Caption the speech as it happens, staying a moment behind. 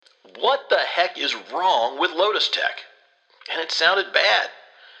what the heck is wrong with Lotus Tech? And it sounded bad.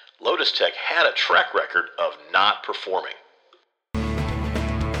 Lotus Tech had a track record of not performing.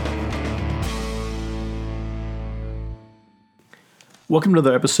 Welcome to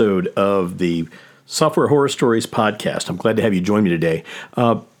another episode of the Software Horror Stories podcast. I'm glad to have you join me today.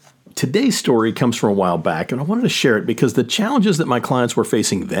 Today's story comes from a while back, and I wanted to share it because the challenges that my clients were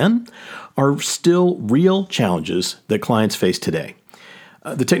facing then are still real challenges that clients face today.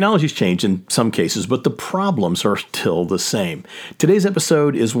 The technology's changed in some cases, but the problems are still the same. Today's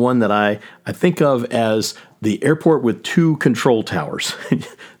episode is one that I think of as the airport with two control towers.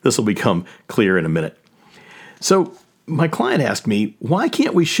 This will become clear in a minute. So, my client asked me, why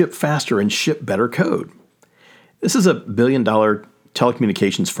can't we ship faster and ship better code? This is a billion-dollar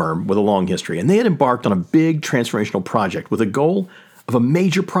telecommunications firm with a long history, and they had embarked on a big transformational project with a goal of a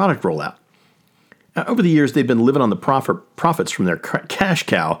major product rollout. Now, over the years, they'd been living on the profits from their cash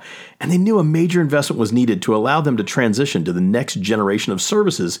cow, and they knew a major investment was needed to allow them to transition to the next generation of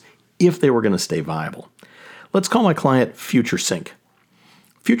services if they were going to stay viable. Let's call my client FutureSync.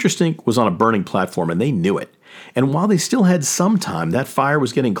 FutureSync was on a burning platform, and they knew it. And while they still had some time, that fire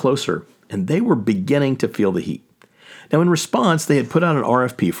was getting closer, and they were beginning to feel the heat. Now, in response, they had put out an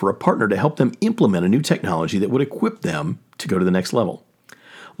RFP for a partner to help them implement a new technology that would equip them to go to the next level.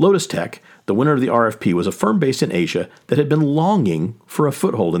 Lotus Tech, the winner of the RFP, was a firm based in Asia that had been longing for a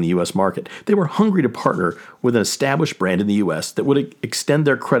foothold in the U.S. market. They were hungry to partner with an established brand in the U.S. that would extend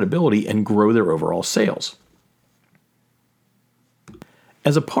their credibility and grow their overall sales.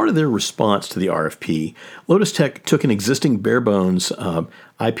 As a part of their response to the RFP, Lotus Tech took an existing bare-bones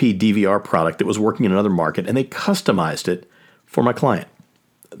IP DVR product that was working in another market, and they customized it for my client.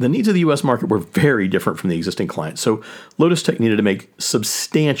 The needs of the U.S. market were very different from the existing client, so Lotus Tech needed to make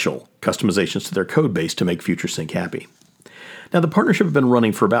substantial customizations to their code base to make FutureSync happy. Now, the partnership had been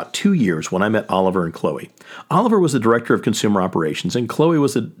running for about 2 years when I met Oliver and Chloe. Oliver was the director of consumer operations, and Chloe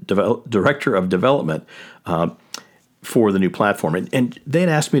was the director of development for the new platform. And they had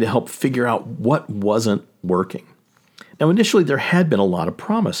asked me to help figure out what wasn't working. Now, initially, there had been a lot of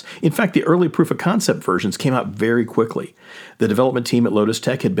promise. In fact, the early proof of concept versions came out very quickly. The development team at Lotus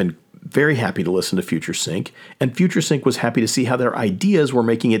Tech had been very happy to listen to FutureSync, and FutureSync was happy to see how their ideas were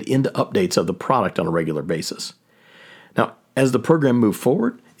making it into updates of the product on a regular basis. Now, as the program moved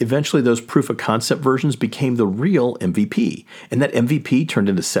forward, eventually those proof of concept versions became the real MVP, and that MVP turned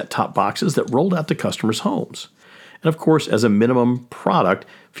into set-top boxes that rolled out to customers' homes. And of course, as a minimum product,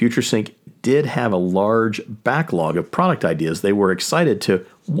 FutureSync did have a large backlog of product ideas they were excited to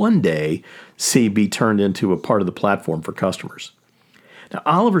one day see be turned into a part of the platform for customers. Now,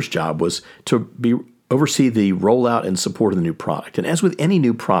 Oliver's job was to oversee the rollout and support of the new product. And as with any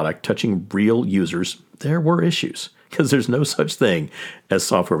new product touching real users, there were issues, because there's no such thing as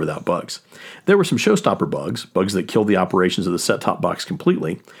software without bugs. There were some showstopper bugs that killed the operations of the set-top box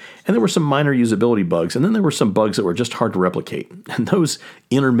completely, and there were some minor usability bugs, and then there were some bugs that were just hard to replicate. And those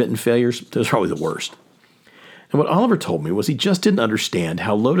intermittent failures, those are probably the worst. And what Oliver told me was he just didn't understand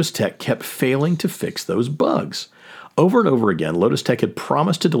how Lotus Tech kept failing to fix those bugs. Over and over again, Lotus Tech had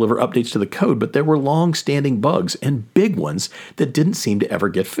promised to deliver updates to the code, but there were long-standing bugs and big ones that didn't seem to ever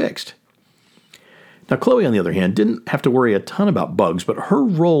get fixed. Now, Chloe, on the other hand, didn't have to worry a ton about bugs, but her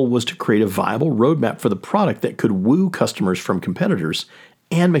role was to create a viable roadmap for the product that could woo customers from competitors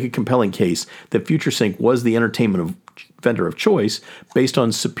and make a compelling case that FutureSync was the entertainment vendor of choice based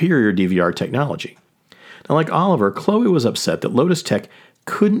on superior DVR technology. Now, like Oliver, Chloe was upset that Lotus Tech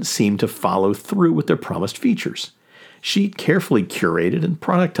couldn't seem to follow through with their promised features. She carefully curated and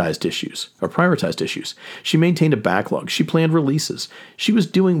prioritized issues. She maintained a backlog. She planned releases. She was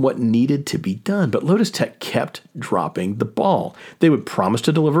doing what needed to be done, but Lotus Tech kept dropping the ball. They would promise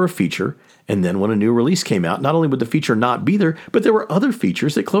to deliver a feature, and then when a new release came out, not only would the feature not be there, but there were other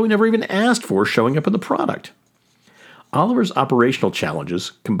features that Chloe never even asked for showing up in the product. Oliver's operational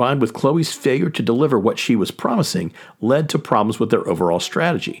challenges, combined with Chloe's failure to deliver what she was promising, led to problems with their overall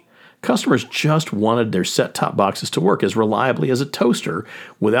strategy. Customers just wanted their set-top boxes to work as reliably as a toaster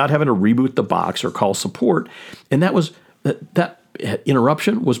without having to reboot the box or call support, and that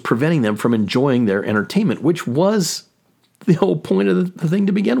interruption was preventing them from enjoying their entertainment, which was the whole point of the thing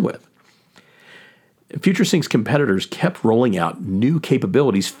to begin with. FutureSync's competitors kept rolling out new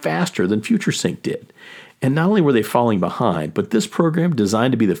capabilities faster than FutureSync did, and not only were they falling behind, but this program,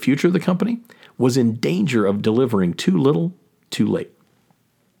 designed to be the future of the company, was in danger of delivering too little, too late.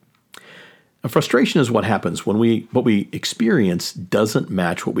 Now, frustration is what happens when what we experience doesn't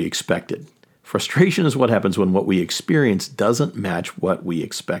match what we expected. Frustration is what happens when what we experience doesn't match what we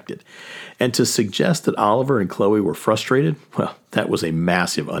expected. And to suggest that Oliver and Chloe were frustrated, well, that was a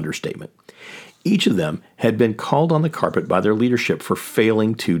massive understatement. Each of them had been called on the carpet by their leadership for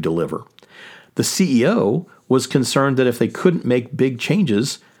failing to deliver. The CEO was concerned that if they couldn't make big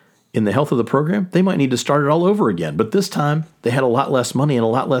changes in the health of the program, they might need to start it all over again. But this time, they had a lot less money and a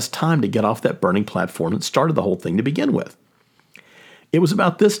lot less time to get off that burning platform that started the whole thing to begin with. It was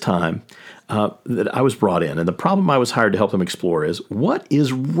about this time that I was brought in, and the problem I was hired to help them explore is, what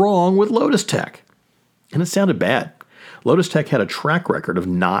is wrong with Lotus Tech? And it sounded bad. Lotus Tech had a track record of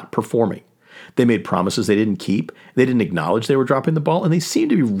not performing. They made promises they didn't keep, they didn't acknowledge they were dropping the ball, and they seemed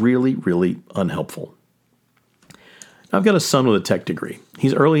to be really, really unhelpful. Now, I've got a son with a tech degree.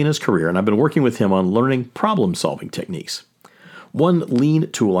 He's early in his career, and I've been working with him on learning problem-solving techniques. One lean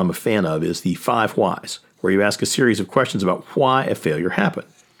tool I'm a fan of is the 5 whys, where you ask a series of questions about why a failure happened.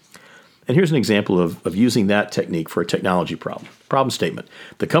 And here's an example of using that technique for a technology problem. Problem statement: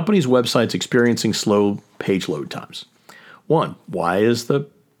 the company's website's experiencing slow page load times. 1. Why is the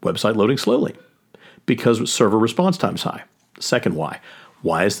website loading slowly? Because server response time's high. Second why.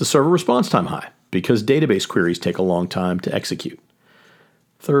 Why is the server response time high? Because database queries take a long time to execute.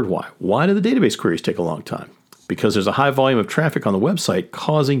 Third why. Why do the database queries take a long time? Because there's a high volume of traffic on the website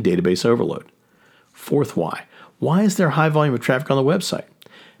causing database overload. Fourth why. Why is there a high volume of traffic on the website?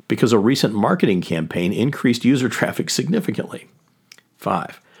 Because a recent marketing campaign increased user traffic significantly.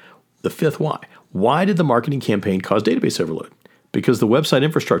 5. The fifth why. Why did the marketing campaign cause database overload? Because the website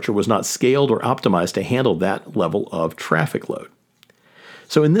infrastructure was not scaled or optimized to handle that level of traffic load.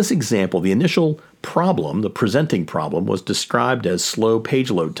 So in this example, the initial problem, the presenting problem, was described as slow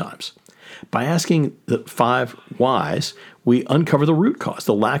page load times. By asking the 5 whys, we uncover the root cause,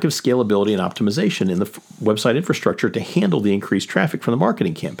 the lack of scalability and optimization in the website infrastructure to handle the increased traffic from the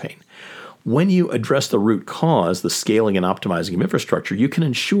marketing campaign. When you address the root cause, the scaling and optimizing of infrastructure, you can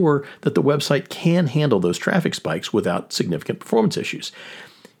ensure that the website can handle those traffic spikes without significant performance issues.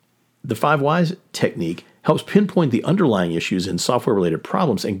 The 5 whys technique helps pinpoint the underlying issues in software-related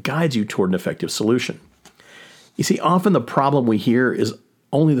problems and guides you toward an effective solution. You see, often the problem we hear is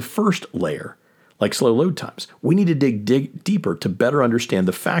only the first layer, like slow load times. We need to dig deeper to better understand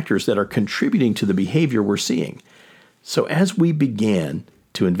the factors that are contributing to the behavior we're seeing. So as we began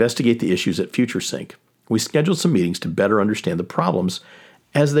to investigate the issues at FutureSync, we scheduled some meetings to better understand the problems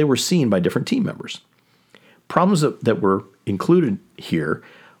as they were seen by different team members. Problems that were included here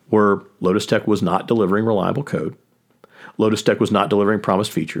were Lotus Tech was not delivering reliable code. Lotus Tech was not delivering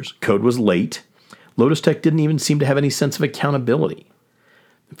promised features. Code was late. Lotus Tech didn't even seem to have any sense of accountability.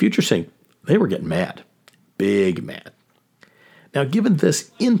 FutureSync, they were getting mad. Big mad. Now, given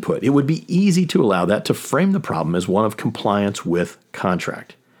this input, it would be easy to allow that to frame the problem as one of compliance with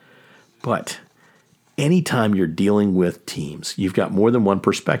contract. But anytime you're dealing with teams, you've got more than one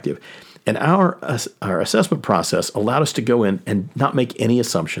perspective. And our assessment process allowed us to go in and not make any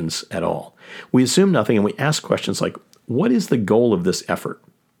assumptions at all. We assume nothing and we ask questions like, what is the goal of this effort?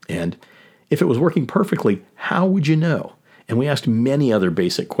 And if it was working perfectly, how would you know? And we asked many other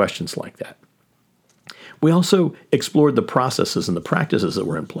basic questions like that. We also explored the processes and the practices that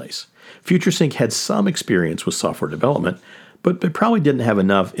were in place. FutureSync had some experience with software development, but they probably didn't have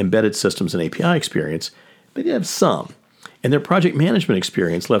enough embedded systems and API experience, but they have some. And their project management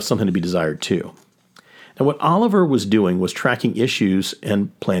experience left something to be desired too. Now, what Oliver was doing was tracking issues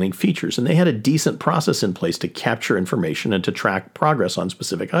and planning features, and they had a decent process in place to capture information and to track progress on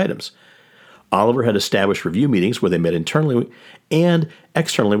specific items. Oliver had established review meetings where they met internally and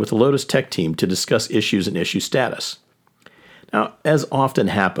externally with the Lotus Tech team to discuss issues and issue status. Now, as often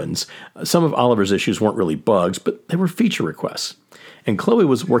happens, some of Oliver's issues weren't really bugs, but they were feature requests. And Chloe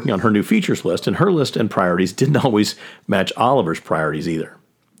was working on her new features list, and her list and priorities didn't always match Oliver's priorities either.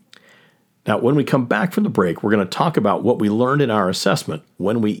 Now, when we come back from the break, we're going to talk about what we learned in our assessment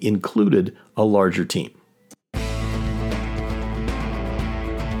when we included a larger team.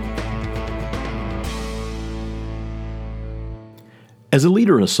 As a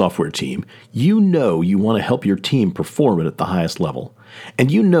leader in a software team, you know you want to help your team perform it at the highest level. And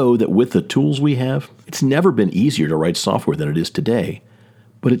you know that with the tools we have, it's never been easier to write software than it is today.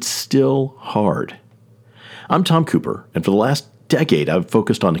 But it's still hard. I'm Tom Cooper, and for the last decade, I've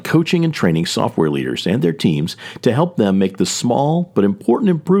focused on coaching and training software leaders and their teams to help them make the small but important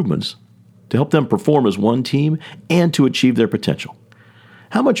improvements to help them perform as one team and to achieve their potential.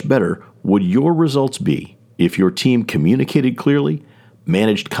 How much better would your results be if your team communicated clearly,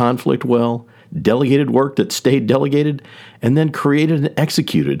 managed conflict well, delegated work that stayed delegated, and then created and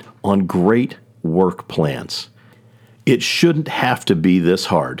executed on great work plans? It shouldn't have to be this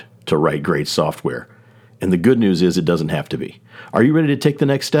hard to write great software. And the good news is it doesn't have to be. Are you ready to take the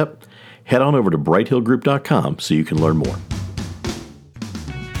next step? Head on over to brighthillgroup.com so you can learn more.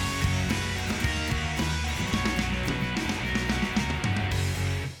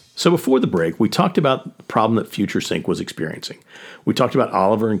 So before the break, we talked about the problem that FutureSync was experiencing. We talked about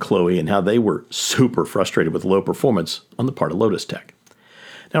Oliver and Chloe and how they were super frustrated with low performance on the part of Lotus Tech.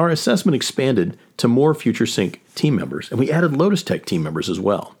 Now, our assessment expanded to more FutureSync team members, and we added Lotus Tech team members as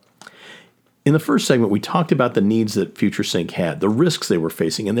well. In the first segment, we talked about the needs that FutureSync had, the risks they were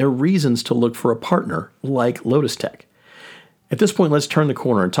facing, and their reasons to look for a partner like Lotus Tech. At this point, let's turn the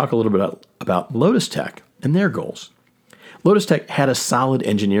corner and talk a little bit about Lotus Tech and their goals. Lotus Tech had a solid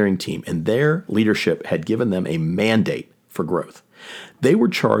engineering team, and their leadership had given them a mandate for growth. They were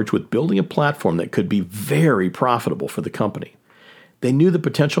charged with building a platform that could be very profitable for the company. They knew the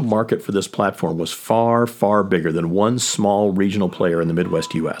potential market for this platform was far, far bigger than one small regional player in the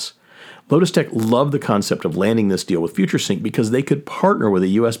Midwest U.S. Lotus Tech loved the concept of landing this deal with FutureSync because they could partner with a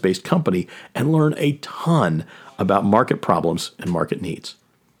U.S.-based company and learn a ton about market problems and market needs.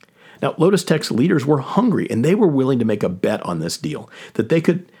 Now, Lotus Tech's leaders were hungry, and they were willing to make a bet on this deal, that they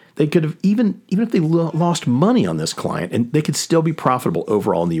could have, even if they lost money on this client, and they could still be profitable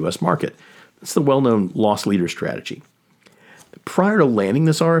overall in the U.S. market. That's the well-known loss leader strategy. Prior to landing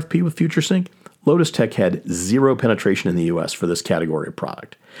this RFP with FutureSync, Lotus Tech had zero penetration in the U.S. for this category of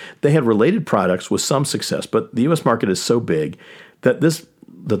product. They had related products with some success, but the U.S. market is so big that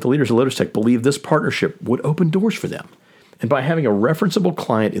the leaders of Lotus Tech believed this partnership would open doors for them. And by having a referenceable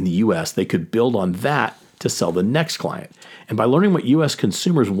client in the U.S., they could build on that to sell the next client. And by learning what U.S.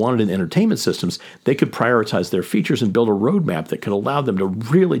 consumers wanted in entertainment systems, they could prioritize their features and build a roadmap that could allow them to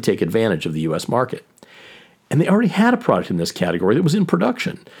really take advantage of the U.S. market. And they already had a product in this category that was in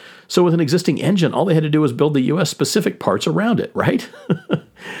production. So with an existing engine, all they had to do was build the U.S.-specific parts around it, right?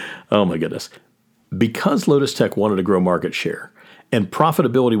 Oh my goodness. Because Lotus Tech wanted to grow market share, and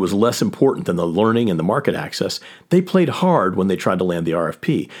profitability was less important than the learning and the market access, they played hard when they tried to land the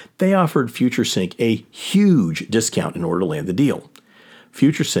RFP. They offered FutureSync a huge discount in order to land the deal.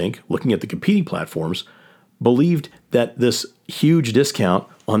 FutureSync, looking at the competing platforms, believed that this huge discount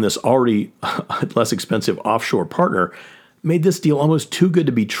on this already less expensive offshore partner made this deal almost too good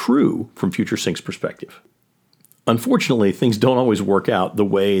to be true from FutureSync's perspective. Unfortunately, things don't always work out the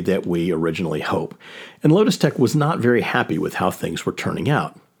way that we originally hope, and Lotus Tech was not very happy with how things were turning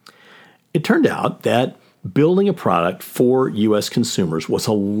out. It turned out that building a product for U.S. consumers was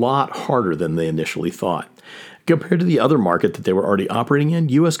a lot harder than they initially thought. Compared to the other market that they were already operating in,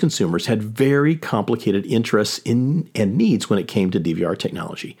 U.S. consumers had very complicated interests and needs when it came to DVR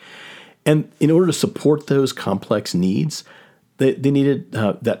technology. And in order to support those complex needs, they needed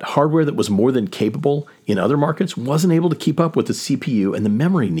that hardware that was more than capable in other markets wasn't able to keep up with the CPU and the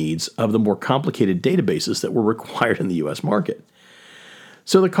memory needs of the more complicated databases that were required in the U.S. market.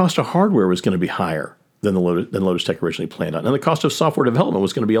 So the cost of hardware was going to be higher than Lotus Tech originally planned on, and the cost of software development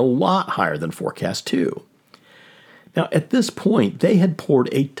was going to be a lot higher than forecast too. Now, at this point, they had poured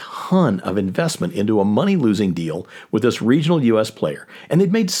a ton of investment into a money-losing deal with this regional U.S. player, and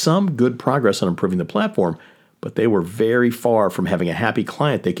they'd made some good progress on improving the platform, but they were very far from having a happy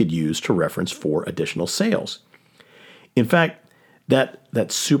client they could use to reference for additional sales. In fact,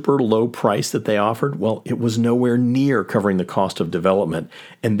 that super low price that they offered, well, it was nowhere near covering the cost of development,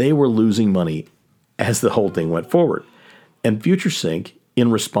 and they were losing money as the whole thing went forward. And FutureSync,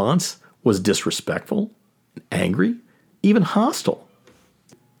 in response, was disrespectful, angry, even hostile.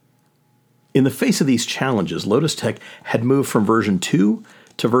 In the face of these challenges, Lotus Tech had moved from version 2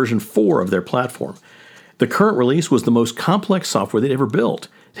 to version 4 of their platform. The current release was the most complex software they'd ever built.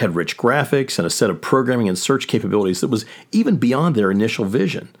 It had rich graphics and a set of programming and search capabilities that was even beyond their initial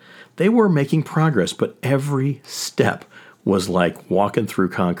vision. They were making progress, but every step was like walking through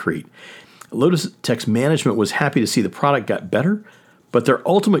concrete. Lotus Tech's management was happy to see the product got better, but their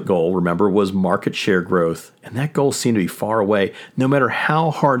ultimate goal, remember, was market share growth, and that goal seemed to be far away, no matter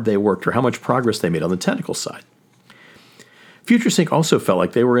how hard they worked or how much progress they made on the technical side. FutureSync also felt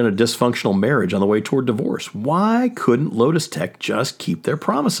like they were in a dysfunctional marriage on the way toward divorce. Why couldn't Lotus Tech just keep their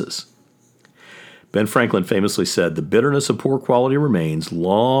promises? Ben Franklin famously said, "The bitterness of poor quality remains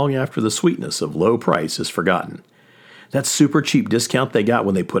long after the sweetness of low price is forgotten." That super cheap discount they got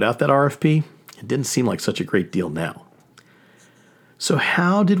when they put out that RFP, it didn't seem like such a great deal now. So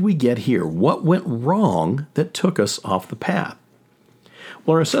how did we get here? What went wrong that took us off the path?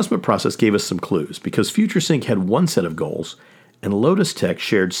 Well, our assessment process gave us some clues because FutureSync had one set of goals, and Lotus Tech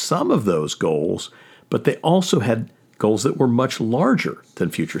shared some of those goals, but they also had goals that were much larger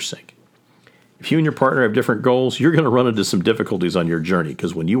than FutureSync. If you and your partner have different goals, you're going to run into some difficulties on your journey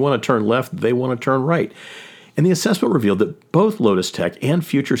because when you want to turn left, they want to turn right. And the assessment revealed that both Lotus Tech and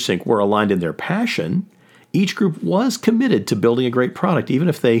FutureSync were aligned in their passion. Each group was committed to building a great product, even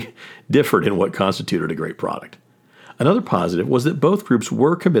if they differed in what constituted a great product. Another positive was that both groups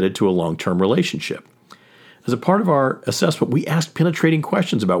were committed to a long-term relationship. As a part of our assessment, we asked penetrating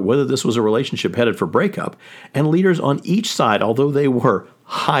questions about whether this was a relationship headed for breakup, and leaders on each side, although they were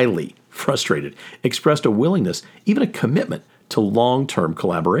highly frustrated, expressed a willingness, even a commitment, to long-term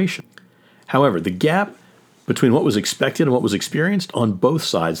collaboration. However, the gap between what was expected and what was experienced on both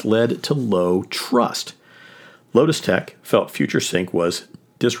sides led to low trust. Lotus Tech felt FutureSync was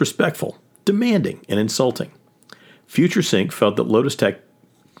disrespectful, demanding, and insulting. FutureSync felt that Lotus Tech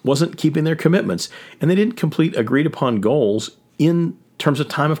wasn't keeping their commitments, and they didn't complete agreed-upon goals in terms of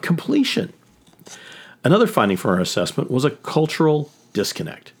time of completion. Another finding from our assessment was a cultural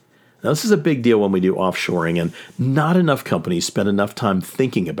disconnect. Now, this is a big deal when we do offshoring, and not enough companies spend enough time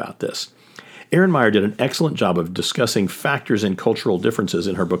thinking about this. Erin Meyer did an excellent job of discussing factors in cultural differences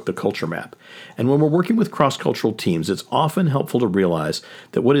in her book, The Culture Map. And when we're working with cross-cultural teams, it's often helpful to realize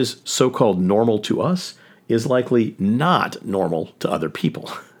that what is so-called normal to us is likely not normal to other people.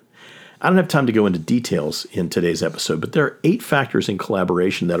 I don't have time to go into details in today's episode, but there are 8 factors in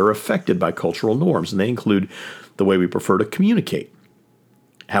collaboration that are affected by cultural norms, and they include the way we prefer to communicate,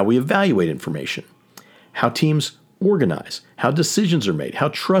 how we evaluate information, how teams organize, how decisions are made, how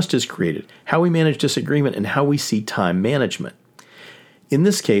trust is created, how we manage disagreement, and how we see time management. In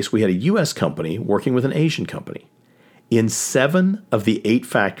this case, we had a U.S. company working with an Asian company. In 7 of the 8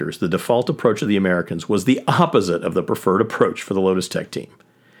 factors, the default approach of the Americans was the opposite of the preferred approach for the Lotus Tech team.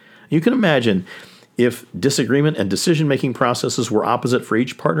 You can imagine if disagreement and decision-making processes were opposite for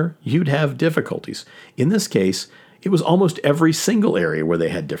each partner, you'd have difficulties. In this case, it was almost every single area where they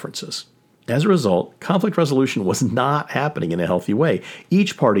had differences. As a result, conflict resolution was not happening in a healthy way.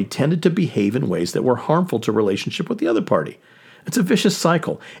 Each party tended to behave in ways that were harmful to relationship with the other party. It's a vicious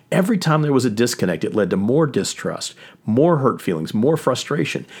cycle. Every time there was a disconnect, it led to more distrust, more hurt feelings, more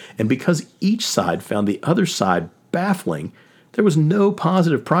frustration. And because each side found the other side baffling, there was no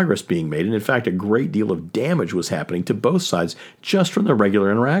positive progress being made. And in fact, a great deal of damage was happening to both sides just from the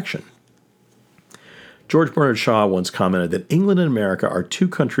regular interaction. George Bernard Shaw once commented that England and America are 2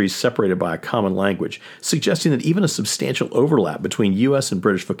 countries separated by a common language, suggesting that even a substantial overlap between U.S. and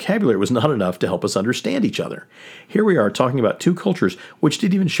British vocabulary was not enough to help us understand each other. Here we are talking about 2 cultures which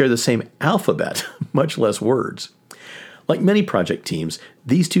didn't even share the same alphabet, much less words. Like many project teams,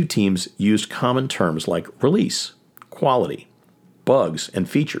 these 2 teams used common terms like release, quality, bugs, and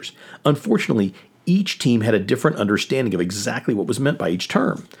features. Unfortunately, each team had a different understanding of exactly what was meant by each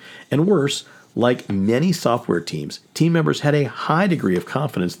term. And worse, like many software teams, team members had a high degree of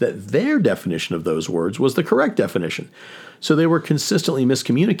confidence that their definition of those words was the correct definition. So they were consistently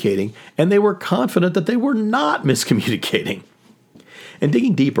miscommunicating, and they were confident that they were not miscommunicating. And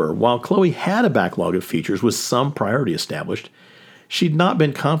digging deeper, while Chloe had a backlog of features with some priority established, she'd not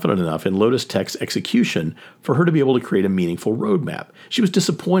been confident enough in Lotus Tech's execution for her to be able to create a meaningful roadmap. She was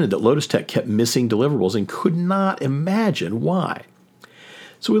disappointed that Lotus Tech kept missing deliverables and could not imagine why.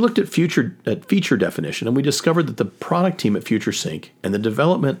 So we looked at feature definition, and we discovered that the product team at FutureSync and the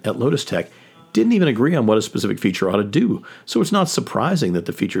development at Lotus Tech didn't even agree on what a specific feature ought to do. So it's not surprising that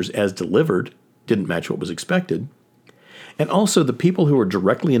the features as delivered didn't match what was expected. And also the people who were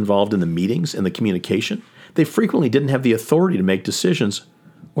directly involved in the meetings and the communication, they frequently didn't have the authority to make decisions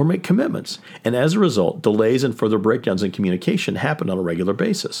or make commitments. And as a result, delays and further breakdowns in communication happened on a regular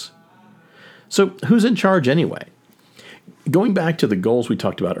basis. So who's in charge anyway? Going back to the goals we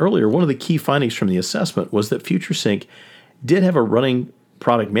talked about earlier, one of the key findings from the assessment was that FutureSync did have a running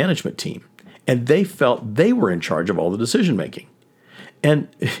product management team, and they felt they were in charge of all the decision making. And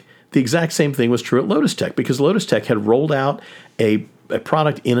the exact same thing was true at Lotus Tech, because Lotus Tech had rolled out a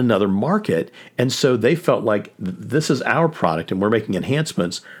product in another market, and so they felt like this is our product and we're making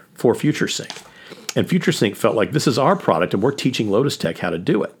enhancements for FutureSync. And FutureSync felt like this is our product and we're teaching Lotus Tech how to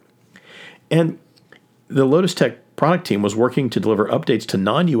do it. And the Lotus Tech product team was working to deliver updates to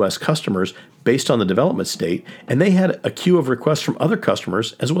non-US customers based on the development state, and they had a queue of requests from other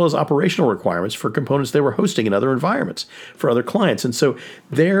customers as well as operational requirements for components they were hosting in other environments for other clients. And so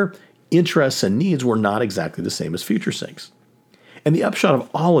their interests and needs were not exactly the same as FutureSync's. And the upshot of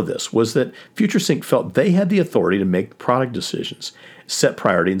all of this was that FutureSync felt they had the authority to make product decisions, set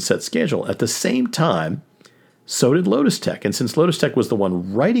priority, and set schedule. At the same time, so did Lotus Tech. And since Lotus Tech was the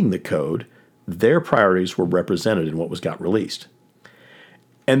one writing the code, their priorities were represented in what got released.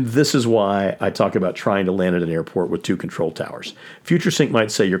 And this is why I talk about trying to land at an airport with 2 control towers. FutureSync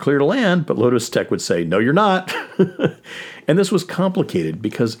might say, you're clear to land, but Lotus Tech would say, no, you're not. And this was complicated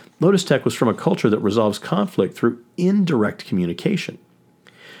because Lotus Tech was from a culture that resolves conflict through indirect communication.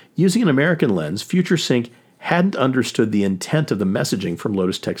 Using an American lens, FutureSync hadn't understood the intent of the messaging from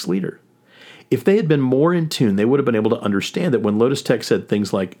Lotus Tech's leader. If they had been more in tune, they would have been able to understand that when Lotus Tech said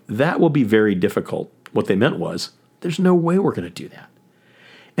things like, that will be very difficult, what they meant was, there's no way we're going to do that.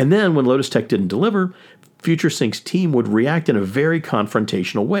 And then when Lotus Tech didn't deliver, FutureSync's team would react in a very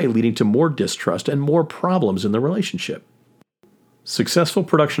confrontational way, leading to more distrust and more problems in the relationship. Successful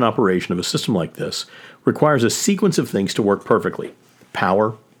production operation of a system like this requires a sequence of things to work perfectly.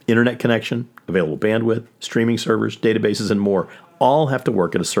 Power, internet connection, available bandwidth, streaming servers, databases, and more all have to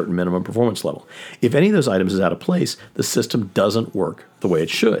work at a certain minimum performance level. If any of those items is out of place, the system doesn't work the way it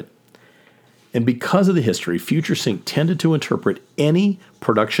should. And because of the history, FutureSync tended to interpret any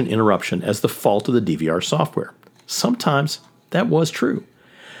production interruption as the fault of the DVR software. Sometimes that was true.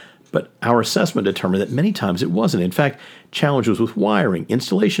 But our assessment determined that many times it wasn't. In fact, challenges with wiring,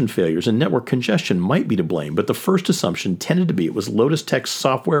 installation failures, and network congestion might be to blame, but the first assumption tended to be it was Lotus Tech's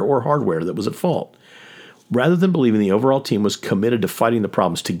software or hardware that was at fault. Rather than believing the overall team was committed to fighting the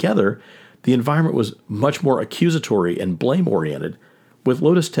problems together, the environment was much more accusatory and blame-oriented, with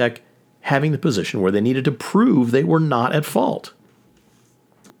Lotus Tech having the position where they needed to prove they were not at fault.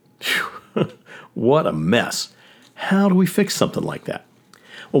 What a mess. How do we fix something like that?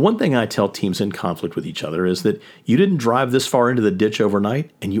 Well, one thing I tell teams in conflict with each other is that you didn't drive this far into the ditch overnight,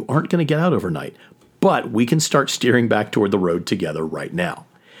 and you aren't going to get out overnight. But we can start steering back toward the road together right now.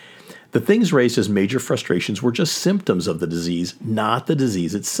 The things raised as major frustrations were just symptoms of the disease, not the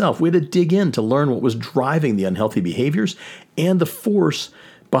disease itself. We had to dig in to learn what was driving the unhealthy behaviors and the force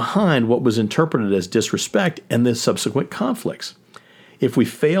behind what was interpreted as disrespect and the subsequent conflicts. If we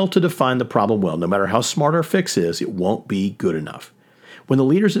fail to define the problem well, no matter how smart our fix is, it won't be good enough. When the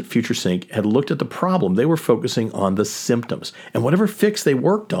leaders at FutureSync had looked at the problem, they were focusing on the symptoms, and whatever fix they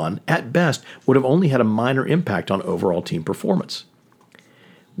worked on, at best, would have only had a minor impact on overall team performance.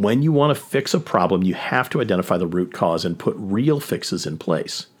 When you want to fix a problem, you have to identify the root cause and put real fixes in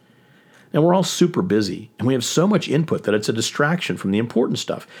place. Now, we're all super busy, and we have so much input that it's a distraction from the important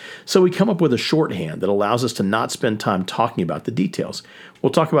stuff. So we come up with a shorthand that allows us to not spend time talking about the details.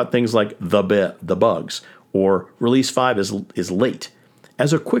 We'll talk about things like the bugs, or release 5 is late,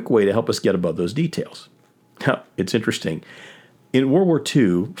 as a quick way to help us get above those details. Now, it's interesting. In World War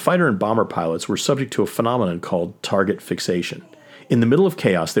II, fighter and bomber pilots were subject to a phenomenon called target fixation. In the middle of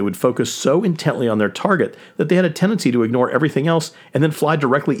chaos, they would focus so intently on their target that they had a tendency to ignore everything else and then fly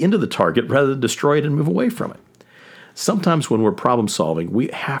directly into the target rather than destroy it and move away from it. Sometimes when we're problem solving, we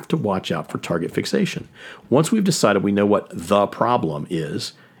have to watch out for target fixation. Once we've decided we know what the problem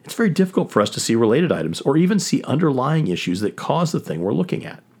is, it's very difficult for us to see related items or even see underlying issues that cause the thing we're looking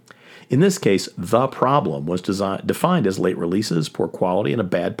at. In this case, the problem was defined as late releases, poor quality, and a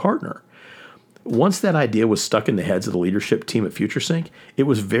bad partner. Once that idea was stuck in the heads of the leadership team at FutureSync, it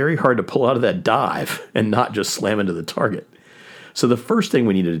was very hard to pull out of that dive and not just slam into the target. So the first thing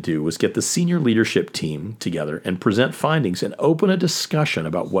we needed to do was get the senior leadership team together and present findings and open a discussion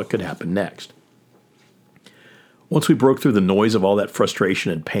about what could happen next. Once we broke through the noise of all that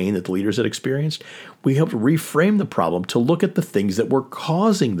frustration and pain that the leaders had experienced, we helped reframe the problem to look at the things that were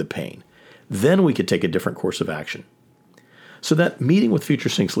causing the pain. Then we could take a different course of action. So that meeting with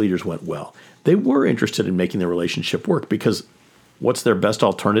FutureSync's leaders went well. They were interested in making the relationship work because what's their best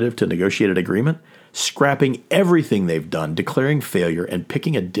alternative to negotiated agreement? Scrapping everything they've done, declaring failure, and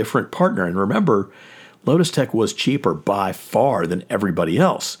picking a different partner. And remember, Lotus Tech was cheaper by far than everybody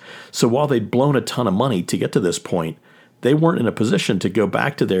else. So while they'd blown a ton of money to get to this point, they weren't in a position to go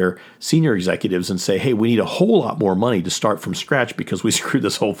back to their senior executives and say, hey, we need a whole lot more money to start from scratch because we screwed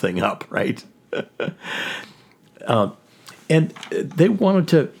this whole thing up, right? And they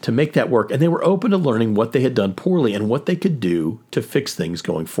wanted to make that work, and they were open to learning what they had done poorly and what they could do to fix things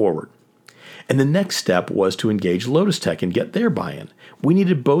going forward. And the next step was to engage Lotus Tech and get their buy-in. We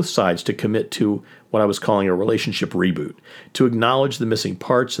needed both sides to commit to what I was calling a relationship reboot, to acknowledge the missing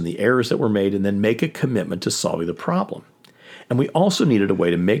parts and the errors that were made, and then make a commitment to solving the problem. And we also needed a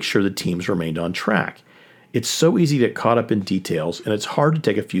way to make sure the teams remained on track. It's so easy to get caught up in details, and it's hard to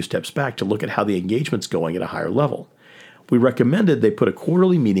take a few steps back to look at how the engagement's going at a higher level. We recommended they put a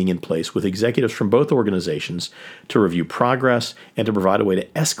quarterly meeting in place with executives from both organizations to review progress and to provide a way to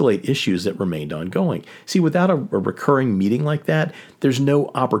escalate issues that remained ongoing. See, without a recurring meeting like that, there's no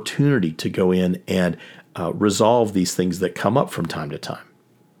opportunity to go in and resolve these things that come up from time to time.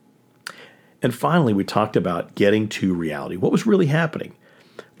 And finally, we talked about getting to reality. What was really happening?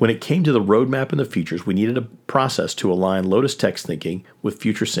 When it came to the roadmap and the features, we needed a process to align Lotus Tech's thinking with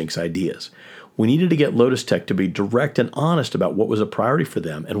FutureSync's ideas. We needed to get Lotus Tech to be direct and honest about what was a priority for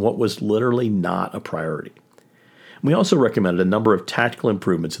them and what was literally not a priority. We also recommended a number of tactical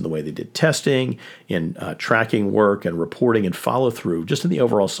improvements in the way they did testing, in tracking work and reporting and follow-through, just in the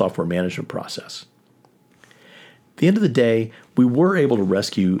overall software management process. At the end of the day, we were able to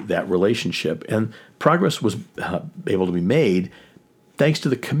rescue that relationship, and progress was able to be made thanks to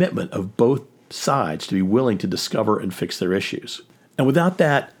the commitment of both sides to be willing to discover and fix their issues. And without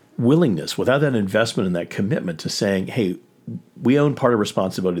that willingness, without that investment and that commitment to saying, hey, we own part of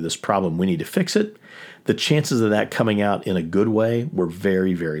responsibility to this problem, we need to fix it, the chances of that coming out in a good way were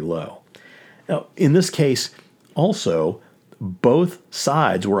very, very low. Now, in this case, also, both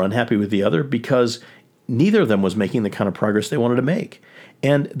sides were unhappy with the other because neither of them was making the kind of progress they wanted to make.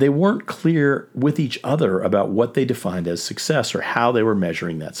 And they weren't clear with each other about what they defined as success or how they were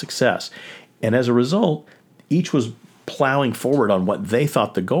measuring that success. And as a result, each was plowing forward on what they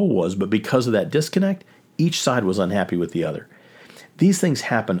thought the goal was, but because of that disconnect, each side was unhappy with the other. These things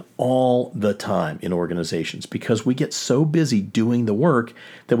happen all the time in organizations because we get so busy doing the work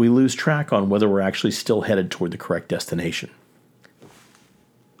that we lose track on whether we're actually still headed toward the correct destination.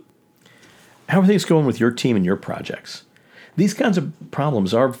 How are things going with your team and your projects? These kinds of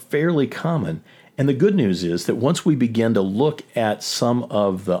problems are fairly common, and the good news is that once we begin to look at some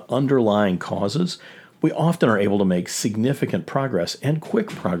of the underlying causes, we often are able to make significant progress and quick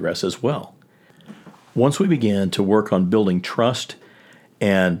progress as well. Once we began to work on building trust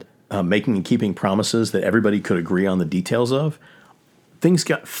and making and keeping promises that everybody could agree on the details of, things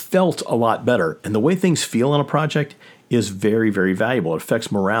felt a lot better. And the way things feel on a project is very, very valuable. It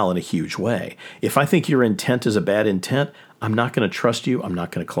affects morale in a huge way. If I think your intent is a bad intent, I'm not going to trust you. I'm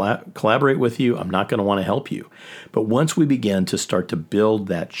not going to collaborate with you. I'm not going to want to help you. But once we begin to start to build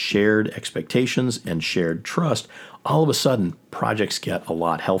that shared expectations and shared trust, all of a sudden, projects get a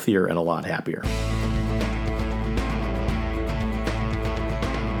lot healthier and a lot happier.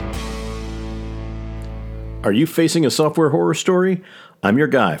 Are you facing a software horror story? I'm your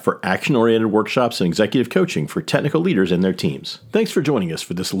guy for action-oriented workshops and executive coaching for technical leaders and their teams. Thanks for joining us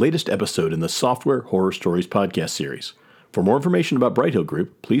for this latest episode in the Software Horror Stories podcast series. For more information about Bright Hill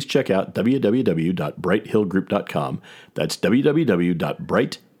Group, please check out www.brighthillgroup.com. That's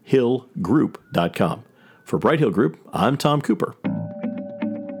www.brighthillgroup.com. For Bright Hill Group, I'm Tom Cooper.